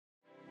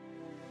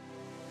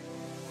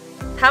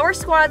Power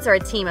Squads are a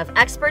team of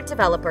expert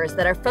developers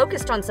that are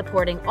focused on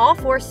supporting all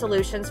 4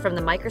 solutions from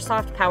the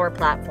Microsoft Power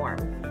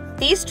Platform.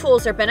 These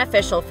tools are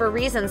beneficial for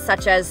reasons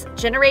such as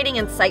generating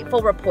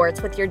insightful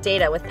reports with your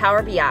data with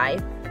Power BI,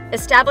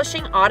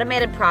 establishing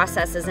automated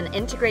processes and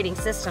integrating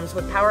systems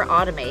with Power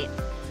Automate,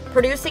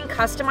 producing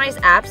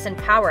customized apps and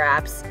Power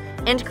Apps,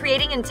 and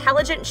creating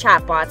intelligent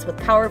chatbots with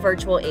Power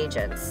Virtual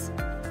Agents.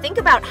 Think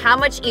about how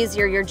much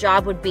easier your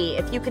job would be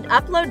if you could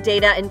upload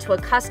data into a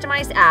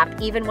customized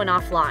app even when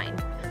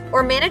offline,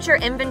 or manage your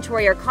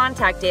inventory or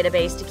contact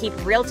database to keep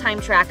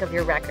real-time track of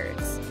your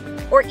records,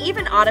 or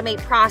even automate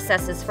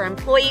processes for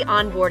employee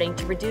onboarding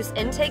to reduce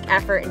intake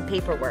effort and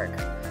paperwork,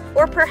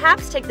 or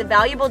perhaps take the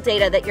valuable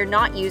data that you're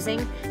not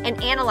using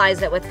and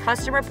analyze it with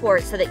custom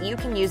reports so that you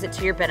can use it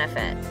to your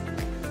benefit.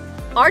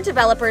 Our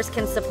developers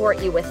can support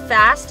you with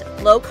fast,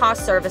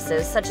 low-cost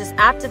services such as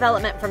app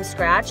development from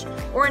scratch,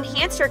 or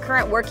enhance your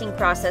current working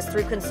process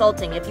through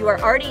consulting if you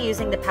are already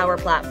using the Power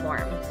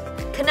Platform.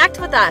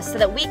 Connect with us so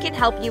that we can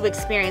help you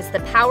experience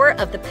the power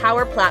of the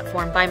Power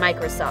Platform by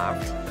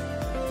Microsoft.